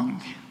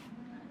long,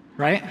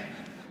 right?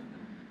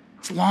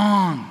 It's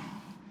long.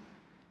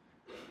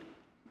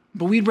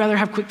 But we'd rather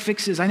have quick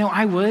fixes. I know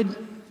I would.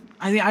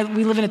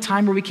 We live in a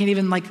time where we can't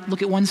even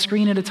look at one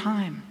screen at a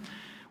time.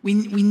 We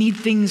need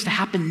things to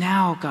happen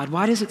now, God.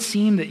 Why does it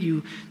seem that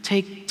you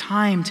take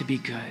time to be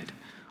good?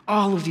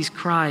 All of these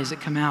cries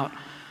that come out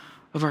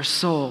of our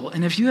soul.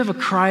 And if you have a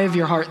cry of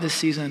your heart this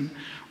season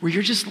where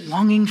you're just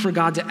longing for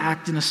God to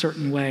act in a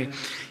certain way,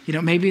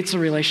 maybe it's a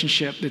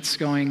relationship that's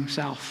going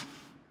south.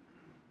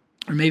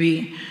 Or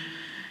maybe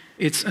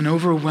it's an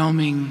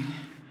overwhelming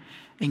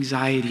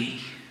anxiety.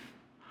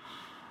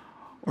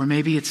 Or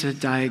maybe it's a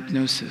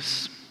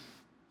diagnosis.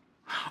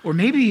 Or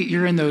maybe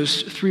you're in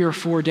those 3 or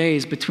 4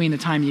 days between the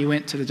time you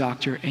went to the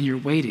doctor and you're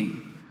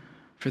waiting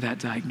for that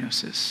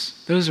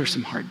diagnosis. Those are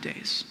some hard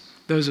days.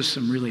 Those are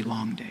some really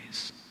long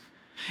days.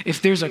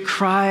 If there's a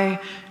cry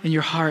in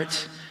your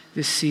heart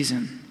this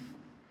season,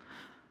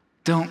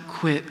 don't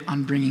quit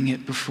on bringing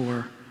it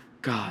before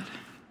God.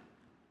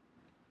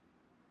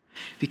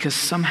 Because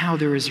somehow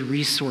there is a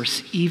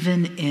resource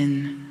even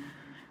in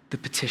the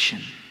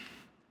petition.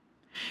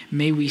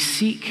 May we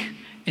seek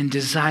and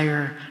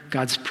desire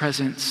God's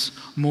presence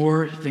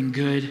more than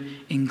good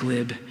and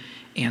glib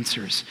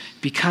answers.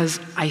 Because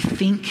I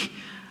think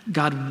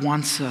God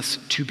wants us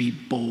to be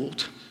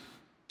bold.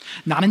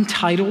 Not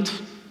entitled,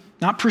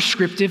 not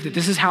prescriptive, that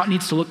this is how it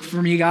needs to look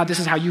for me, God, this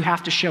is how you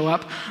have to show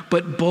up,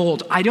 but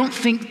bold. I don't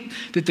think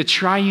that the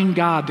triune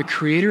God, the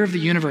creator of the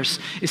universe,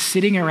 is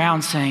sitting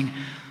around saying,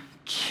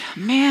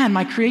 man,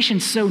 my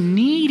creation's so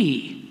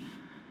needy.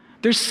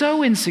 They're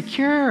so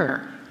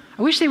insecure.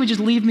 I wish they would just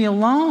leave me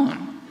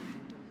alone.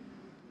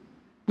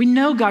 We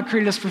know God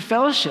created us for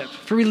fellowship,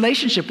 for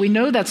relationship. We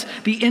know that's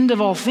the end of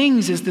all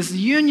things, is this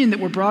union that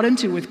we're brought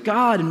into with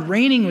God and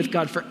reigning with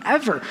God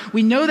forever.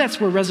 We know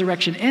that's where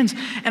resurrection ends.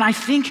 And I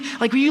think,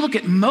 like when you look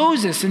at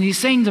Moses, and he's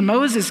saying to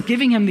Moses,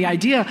 giving him the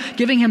idea,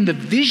 giving him the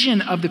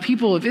vision of the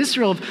people of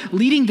Israel, of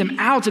leading them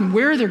out and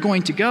where they're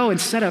going to go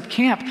and set up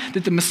camp,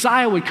 that the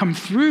Messiah would come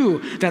through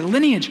that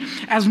lineage.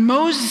 As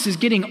Moses is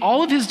getting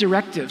all of his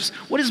directives,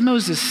 what does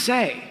Moses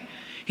say?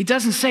 He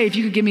doesn't say, if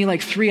you could give me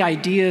like 3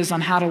 ideas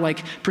on how to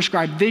like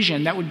prescribe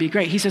vision, that would be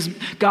great. He says,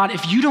 God,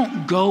 if you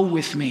don't go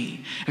with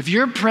me, if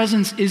your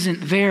presence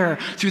isn't there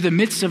through the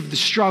midst of the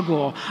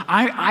struggle,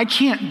 I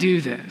can't do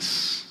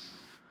this.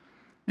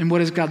 And what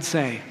does God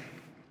say?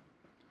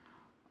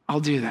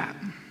 I'll do that.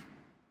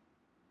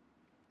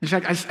 In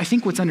fact, I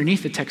think what's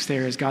underneath the text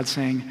there is God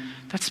saying,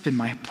 that's been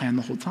my plan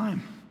the whole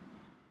time.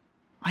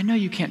 I know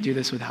you can't do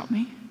this without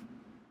me.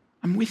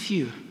 I'm with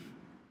you.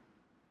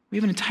 We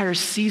have an entire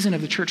season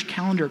of the church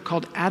calendar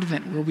called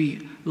Advent where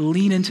we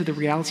lean into the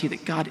reality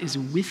that God is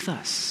with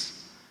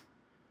us.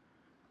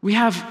 We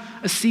have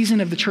a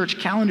season of the church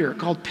calendar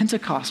called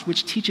Pentecost,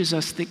 which teaches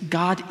us that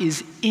God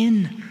is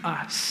in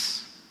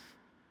us.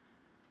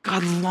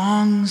 God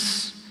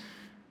longs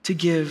to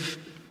give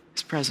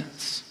his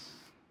presence.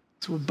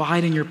 So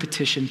abide in your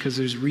petition because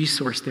there's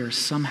resource there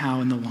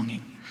somehow in the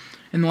longing.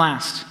 And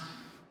last,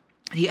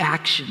 the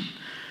action.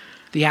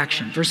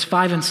 Verse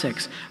 5 and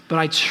 6. But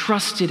I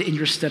trusted in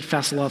your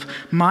steadfast love.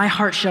 My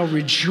heart shall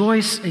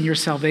rejoice in your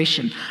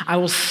salvation. I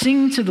will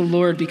sing to the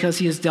Lord because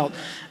he has dealt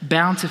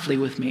bountifully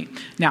with me.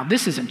 Now,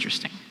 this is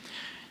interesting.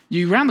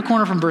 You round the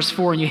corner from verse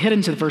 4 and you hit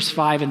into verse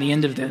 5 and the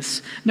end of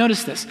this.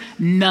 Notice this.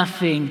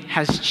 Nothing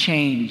has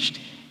changed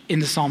in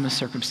the psalmist's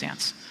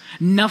circumstance.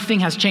 Nothing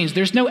has changed.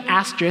 There's no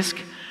asterisk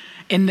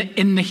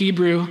in the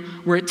Hebrew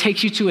where it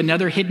takes you to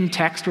another hidden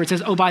text where it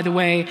says, oh, by the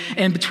way,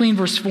 and between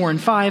verse 4 and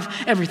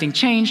 5, everything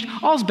changed.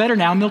 All's better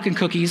now, milk and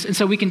cookies, and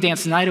so we can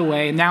dance the night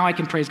away, and now I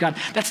can praise God.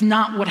 That's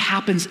not what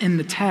happens in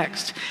the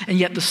text. And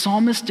yet the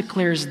psalmist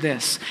declares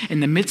this. In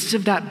the midst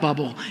of that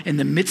bubble, in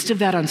the midst of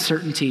that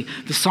uncertainty,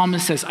 the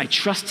psalmist says, I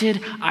trusted,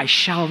 I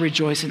shall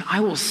rejoice, and I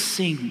will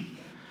sing.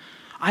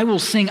 I will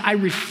sing. I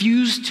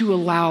refuse to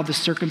allow the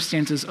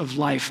circumstances of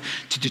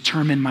life to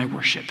determine my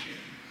worship.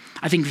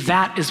 I think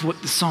that is what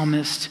the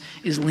psalmist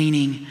is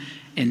leaning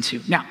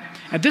into. Now,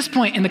 at this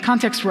point, in the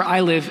context where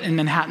I live in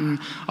Manhattan,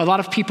 a lot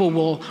of people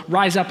will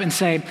rise up and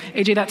say,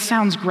 AJ, that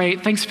sounds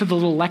great. Thanks for the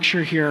little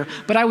lecture here.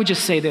 But I would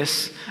just say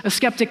this. A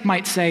skeptic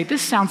might say,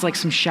 this sounds like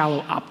some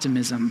shallow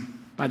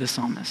optimism by the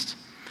psalmist.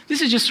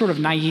 This is just sort of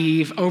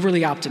naive,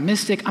 overly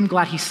optimistic. I'm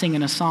glad he's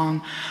singing a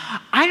song.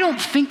 I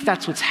don't think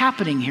that's what's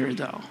happening here,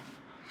 though.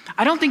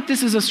 I don't think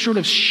this is a sort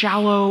of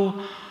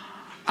shallow,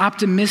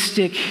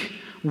 optimistic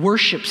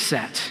worship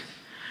set.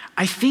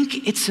 I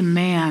think it's a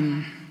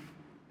man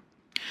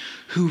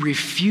who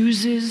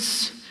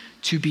refuses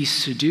to be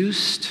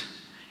seduced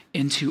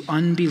into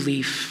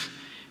unbelief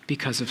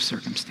because of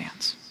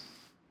circumstance.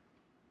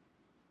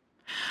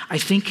 I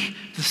think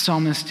the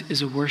psalmist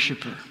is a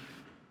worshiper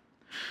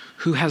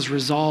who has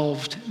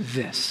resolved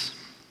this,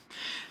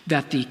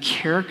 that the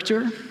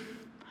character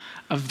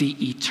of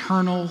the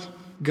eternal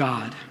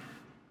God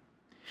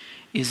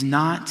is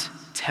not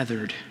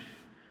tethered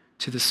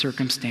to the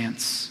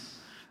circumstance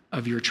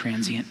of your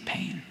transient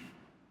pain.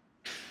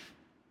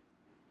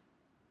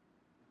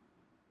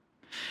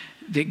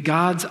 That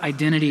God's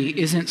identity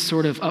isn't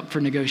sort of up for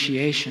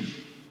negotiation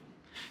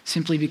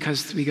simply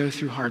because we go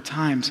through hard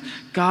times.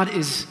 God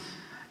is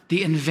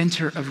the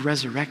inventor of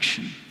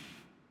resurrection.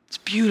 It's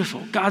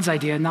beautiful. God's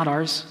idea, not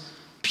ours.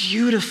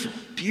 Beautiful,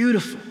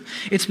 beautiful.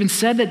 It's been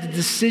said that the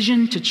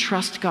decision to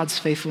trust God's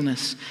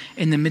faithfulness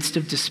in the midst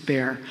of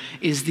despair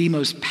is the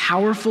most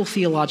powerful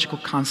theological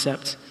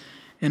concept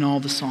in all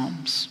the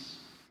Psalms.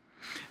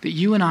 That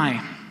you and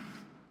I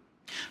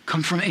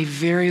come from a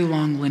very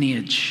long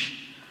lineage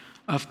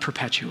of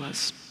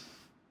Perpetuas,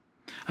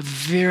 a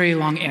very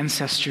long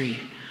ancestry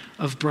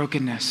of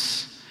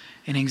brokenness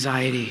and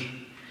anxiety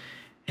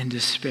and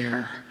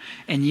despair,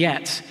 and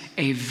yet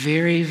a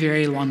very,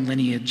 very long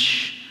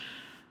lineage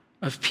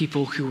of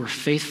people who were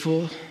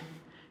faithful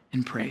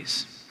in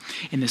praise.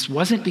 And this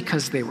wasn't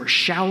because they were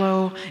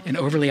shallow and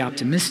overly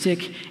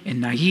optimistic and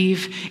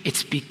naive.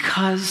 It's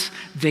because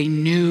they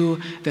knew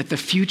that the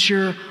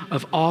future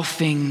of all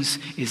things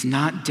is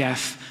not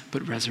death,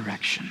 but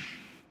resurrection,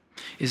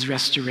 is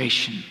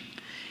restoration,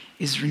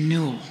 is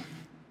renewal.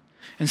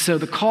 And so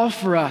the call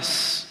for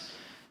us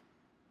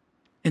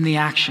in the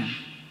action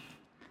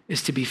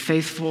is to be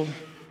faithful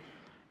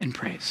in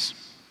praise.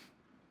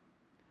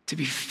 To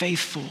be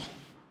faithful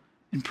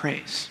in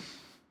praise.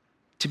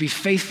 To be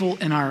faithful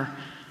in our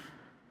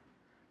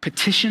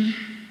petition,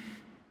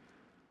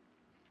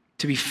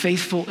 to be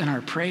faithful in our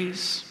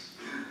praise,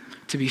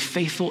 to be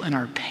faithful in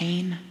our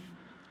pain.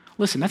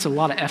 Listen, that's a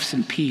lot of F's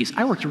and P's.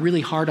 I worked really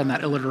hard on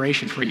that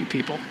alliteration for you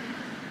people.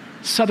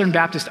 Southern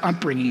Baptist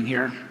upbringing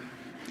here.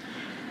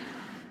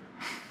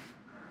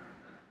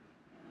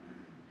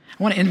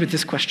 I want to end with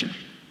this question.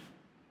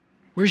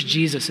 Where's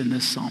Jesus in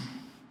this psalm?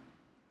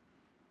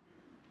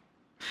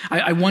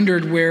 I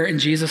wondered where in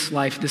Jesus'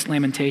 life this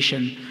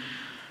lamentation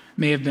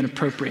may have been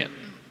appropriate.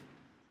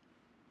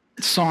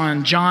 So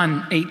in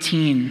John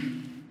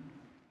 18,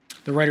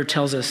 the writer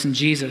tells us, and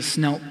Jesus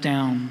knelt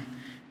down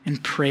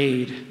and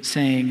prayed,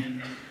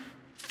 saying,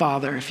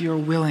 Father, if you are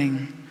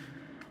willing,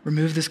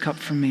 remove this cup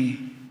from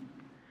me.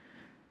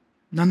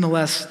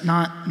 Nonetheless,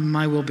 not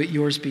my will, but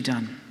yours be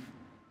done.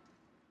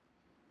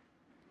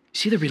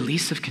 See the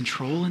release of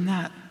control in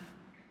that?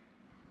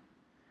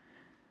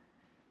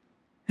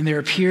 And there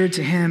appeared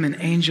to him an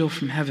angel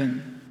from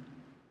heaven,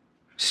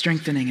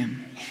 strengthening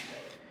him.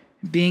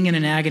 Being in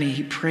an agony,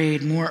 he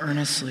prayed more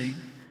earnestly, and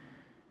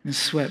his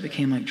sweat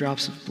became like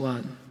drops of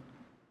blood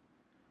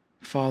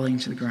falling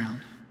to the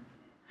ground.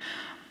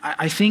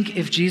 I think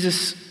if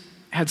Jesus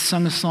had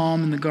sung a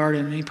psalm in the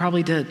garden, and he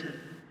probably did,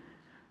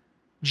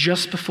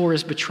 just before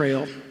his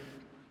betrayal,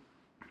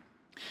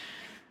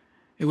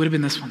 it would have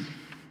been this one.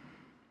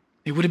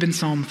 It would have been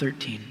Psalm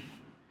 13.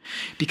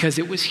 Because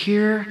it was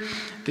here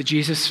that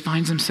Jesus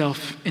finds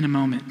himself in a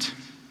moment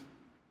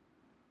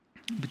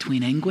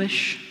between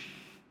anguish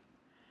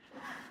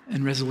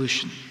and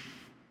resolution.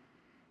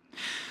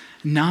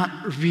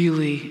 Not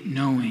really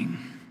knowing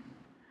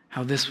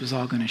how this was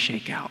all going to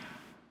shake out.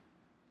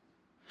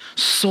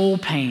 Soul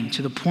pain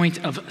to the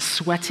point of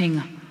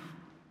sweating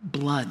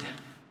blood.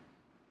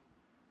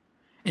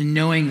 And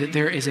knowing that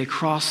there is a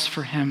cross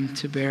for him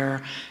to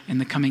bear in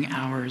the coming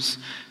hours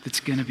that's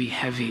going to be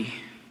heavy,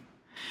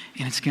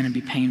 and it's going to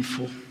be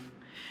painful,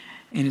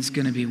 and it's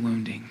going to be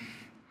wounding.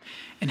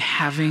 And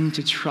having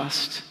to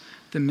trust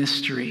the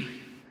mystery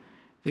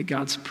that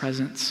God's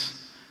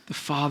presence, the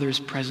Father's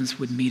presence,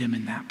 would meet him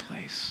in that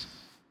place.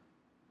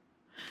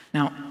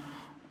 Now,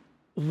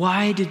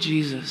 why did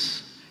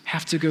Jesus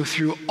have to go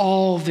through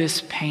all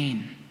this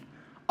pain?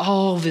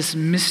 All this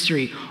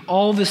mystery,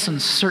 all this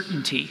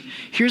uncertainty.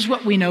 Here's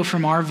what we know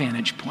from our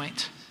vantage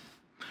point,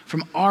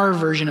 from our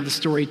version of the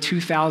story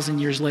 2,000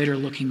 years later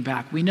looking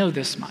back. We know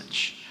this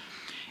much.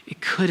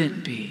 It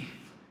couldn't be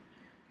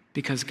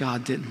because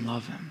God didn't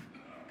love him.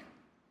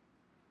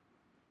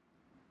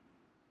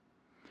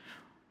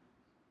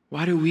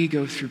 Why do we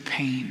go through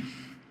pain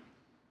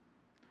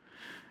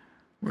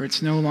where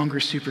it's no longer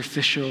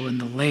superficial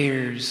and the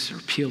layers are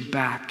peeled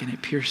back and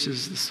it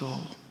pierces the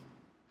soul?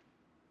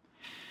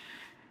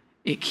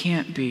 It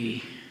can't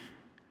be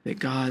that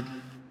God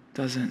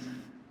doesn't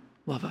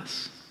love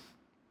us.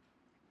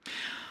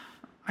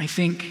 I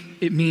think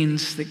it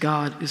means that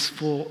God is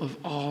full of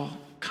all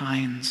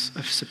kinds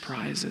of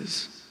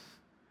surprises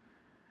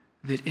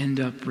that end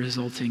up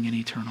resulting in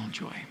eternal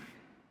joy.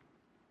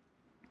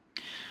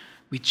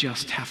 We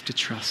just have to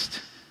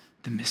trust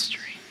the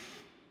mystery.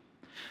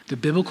 The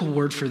biblical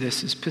word for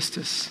this is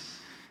pistis,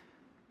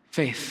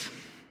 faith,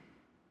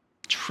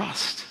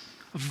 trust,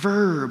 a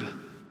verb.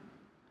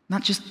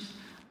 Not just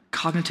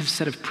cognitive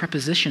set of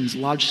prepositions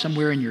lodged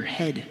somewhere in your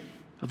head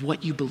of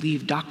what you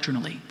believe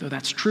doctrinally, though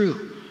that's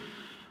true,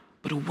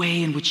 but a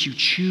way in which you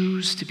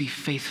choose to be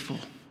faithful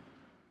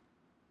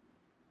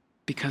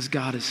because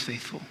God is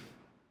faithful,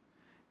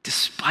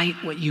 despite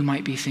what you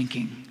might be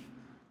thinking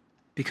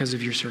because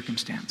of your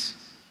circumstance.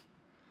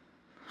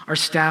 Our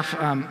staff,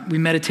 we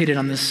meditated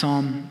on this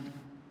psalm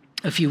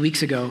a few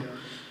weeks ago,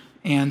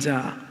 and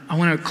I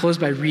want to close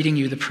by reading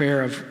you the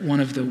prayer of one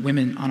of the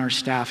women on our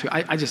staff.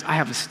 I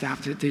have a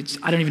staff that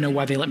I don't even know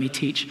why they let me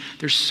teach.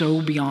 They're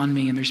so beyond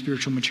me in their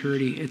spiritual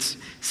maturity. It's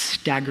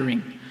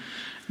staggering.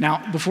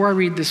 Now, before I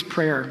read this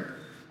prayer,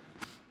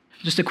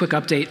 just a quick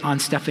update on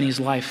Stephanie's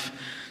life.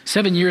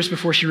 7 years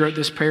before she wrote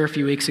this prayer a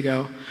few weeks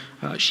ago,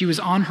 she was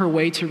on her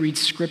way to read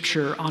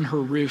scripture on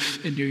her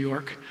roof in New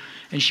York,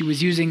 and she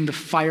was using the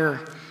fire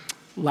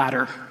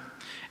ladder.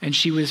 And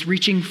she was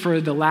reaching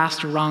for the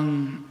last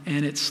rung,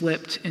 and it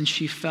slipped, and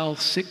she fell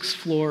 6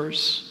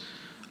 floors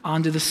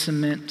onto the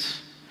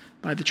cement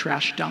by the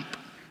trash dump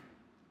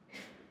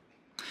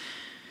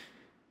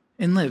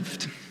and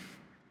lived.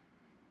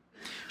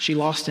 She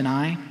lost an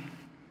eye,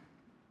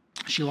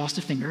 she lost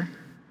a finger,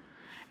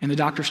 and the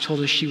doctors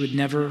told us she would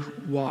never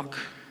walk.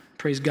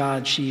 Praise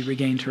God, she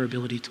regained her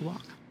ability to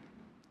walk.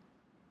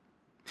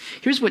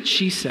 Here's what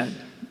she said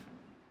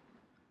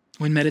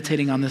when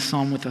meditating on this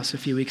psalm with us a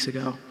few weeks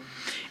ago.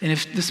 And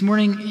if this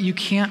morning you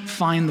can't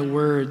find the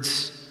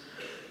words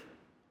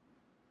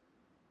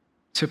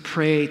to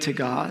pray to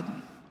God,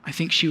 I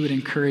think she would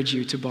encourage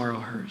you to borrow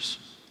hers.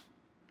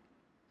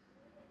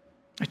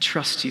 I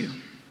trust you.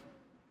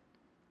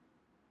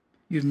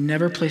 You've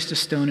never placed a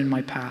stone in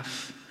my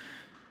path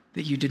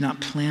that you did not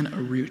plan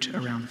a route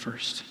around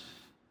first.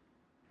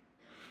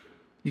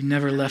 You've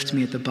never left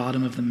me at the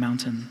bottom of the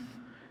mountain,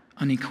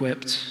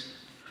 unequipped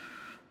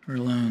or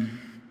alone.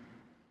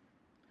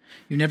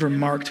 You never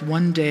marked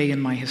one day in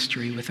my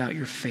history without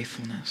your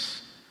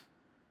faithfulness.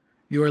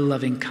 Your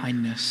loving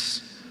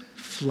kindness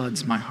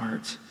floods my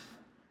heart.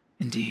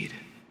 Indeed,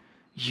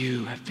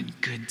 you have been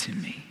good to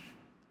me.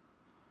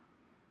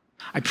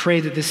 I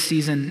pray that this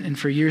season and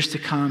for years to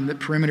come, that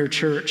Perimeter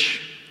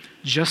Church,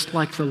 just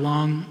like the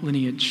long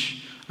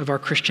lineage of our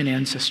Christian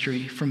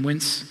ancestry from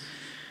whence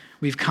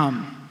we've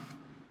come,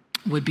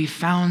 would be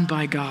found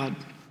by God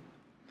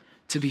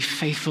to be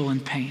faithful in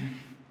pain,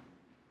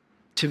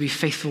 to be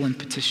faithful in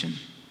petition,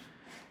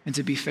 and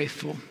to be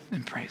faithful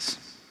in praise.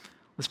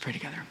 Let's pray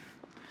together.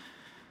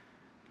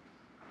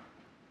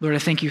 Lord, I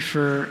thank you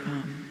for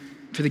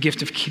the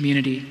gift of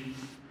community.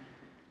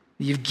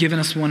 You've given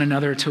us one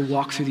another to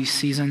walk through these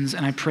seasons,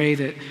 and I pray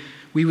that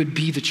we would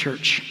be the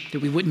church,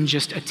 that we wouldn't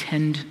just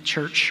attend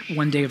church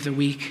one day of the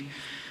week,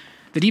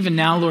 that even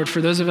now, Lord,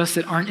 for those of us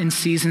that aren't in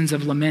seasons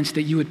of lament,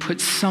 that you would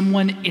put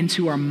someone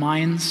into our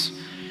minds,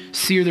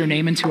 sear their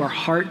name into our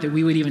heart, that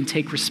we would even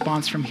take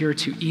response from here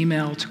to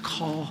email, to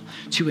call,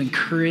 to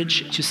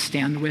encourage, to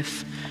stand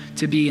with,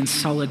 to be in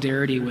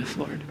solidarity with,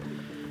 Lord.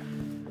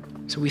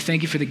 So we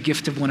thank you for the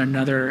gift of one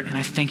another, and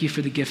I thank you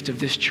for the gift of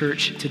this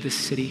church to this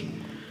city.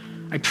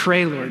 I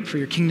pray, Lord, for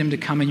your kingdom to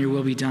come and your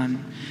will be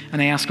done.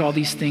 And I ask all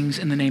these things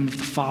in the name of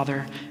the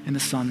Father, and the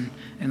Son,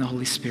 and the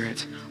Holy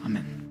Spirit.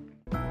 Amen.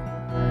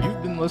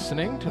 You've been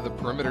listening to the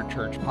Perimeter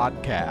Church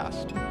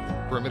podcast.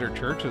 Perimeter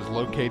Church is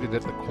located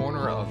at the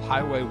corner of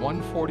Highway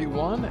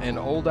 141 and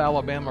Old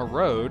Alabama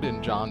Road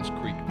in Johns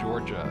Creek,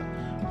 Georgia.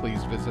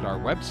 Please visit our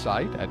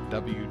website at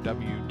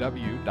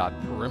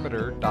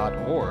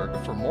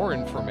www.perimeter.org for more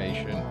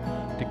information,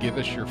 to give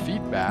us your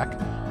feedback,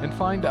 and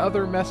find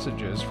other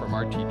messages from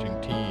our teaching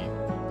team.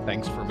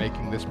 Thanks for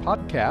making this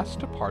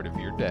podcast a part of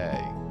your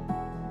day.